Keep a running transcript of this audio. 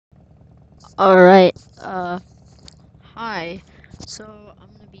Alright, hi. So, I'm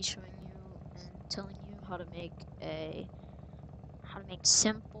gonna be showing you and telling you how to make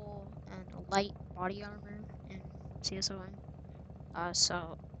simple and light body armor in CSOM.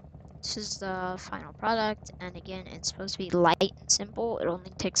 So, this is the final product, and again, it's supposed to be light and simple. It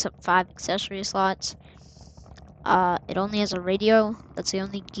only takes up 5 accessory slots. It only has a radio. That's the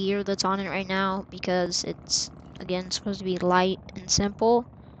only gear that's on it right now, because it's, again, supposed to be light and simple.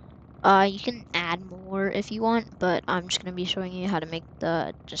 You can add more if you want, but I'm just gonna be showing you how to make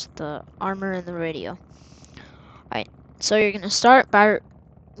just the armor and the radio. Alright, so you're gonna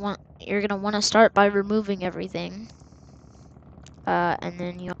want to start by removing everything. And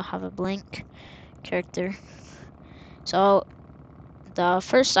then you'll have a blank character. So the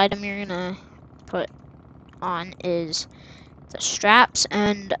first item you're gonna put on is the straps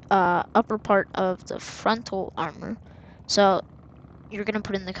and upper part of the frontal armor. So you're going to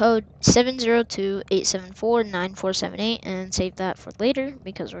put in the code 702-874-9478 and save that for later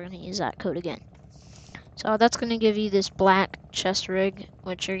because we're going to use that code again. So that's going to give you this black chest rig,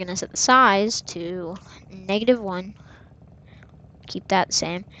 which you're going to set the size to -1, keep that the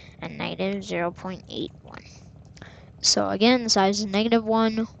same, and -0.81. So again, the size is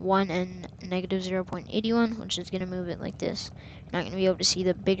 -1, 1, and -0.81, which is going to move it like this. You're not going to be able to see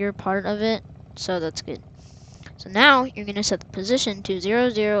the bigger part of it, so that's good. So now you're going to set the position to 0,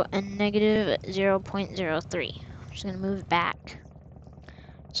 0, and -0.03. I'm just going to move it back.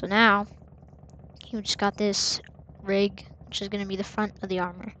 So now you just got this rig, which is going to be the front of the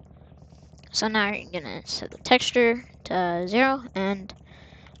armor. So now you're going to set the texture to 0 and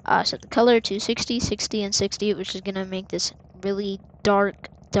set the color to 60, 60, and 60, which is going to make this really dark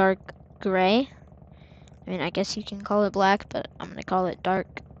gray. I mean, I guess you can call it black, but I'm going to call it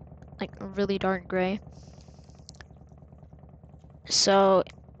dark, like really dark gray. So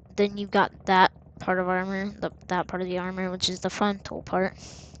then you've got that part of armor, that part of the armor, which is the frontal part.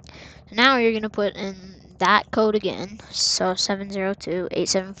 So now you're going to put in that code again, so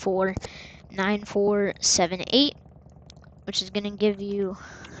 702-874-9478, which is going to give you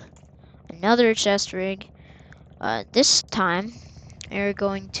another chest rig. This time, you're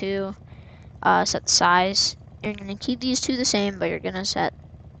going to set the size. You're going to keep these two the same, but you're going to set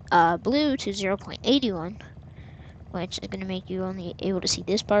blue to 0.81, which is going to make you only able to see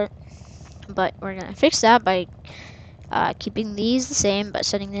this part. But we're going to fix that by keeping these the same, but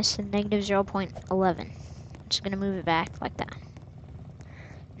setting this to -0.11. Just going to move it back like that.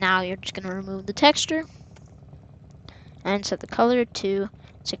 Now you're just going to remove the texture and set the color to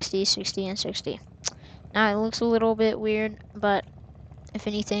 60, 60, and 60. Now it looks a little bit weird, but if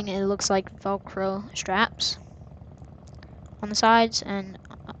anything, it looks like Velcro straps on the sides and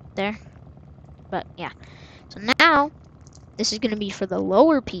there. But yeah. So now this is going to be for the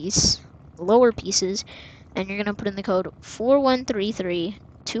lower pieces, and you're going to put in the code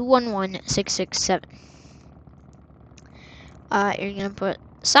 4133211667. You're going to put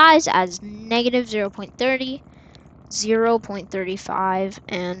size as -0.30, 0.35,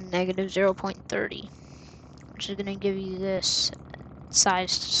 and -0.30, which is going to give you this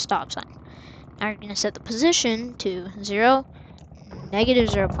size stop sign. Now you're going to set the position to 0,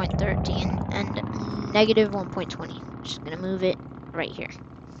 -0.13, and -1.20, which is going to move it right here.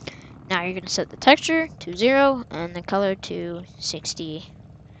 Now you're going to set the texture to 0 and the color to 60,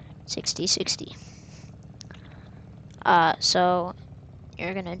 60, 60. So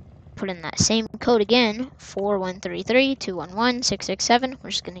you're going to put in that same code again, 4133211667,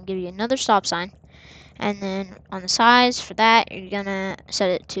 which is going to give you another stop sign. And then on the size for that, you're going to set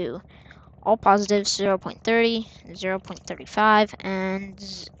it to all positives, 0.30, 0.35, and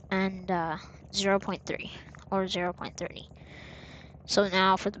 0.3 or 0.30. So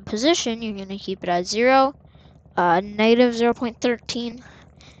now for the position, you're going to keep it at 0, -0.13,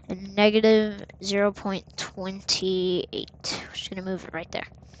 and -0.28. We're just going to move it right there.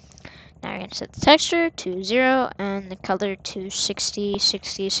 Now you're going to set the texture to 0 and the color to 60,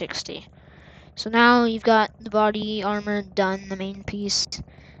 60, 60. So now you've got the body armor done, the main piece.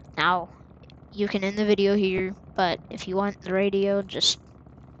 Now you can end the video here, but if you want the radio,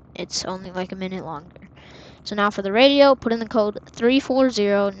 it's only like a minute longer. So now for the radio, put in the code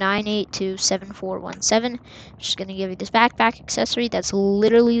 340-982-7417, which is going to give you this backpack accessory. That's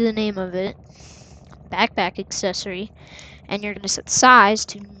literally the name of it, backpack accessory. And you're going to set the size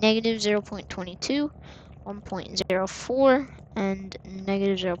to -0.22, 1.04, and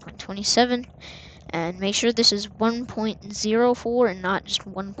 -0.27. And make sure this is 1.04 and not just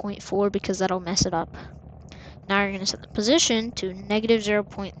 1.4 because that'll mess it up. Now you're going to set the position to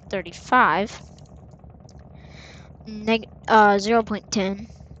 -0.35, 0.10,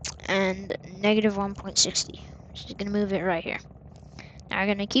 and negative 1.60. Just gonna move it right here. Now we're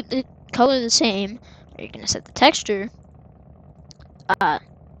gonna keep the color the same. You're gonna set the texture. You're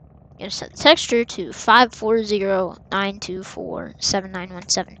gonna set the texture to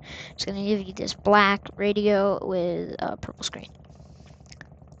 540-924-7917. It's gonna give you this black radio with a purple screen.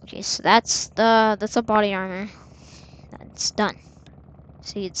 Okay, so that's the body armor. That's done.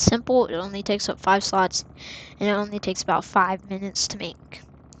 See, it's simple. It only takes up 5 slots, and it only takes about 5 minutes to make.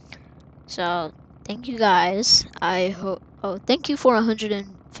 So, thank you guys. I hope. Oh, thank you for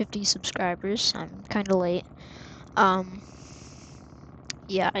 150 subscribers. I'm kind of late.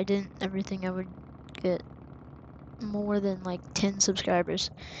 Yeah, I didn't ever think I would get more than like 10 subscribers.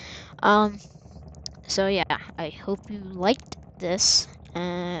 So yeah, I hope you liked this.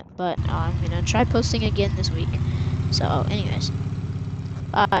 But I'm gonna try posting again this week. So, anyways,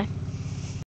 bye.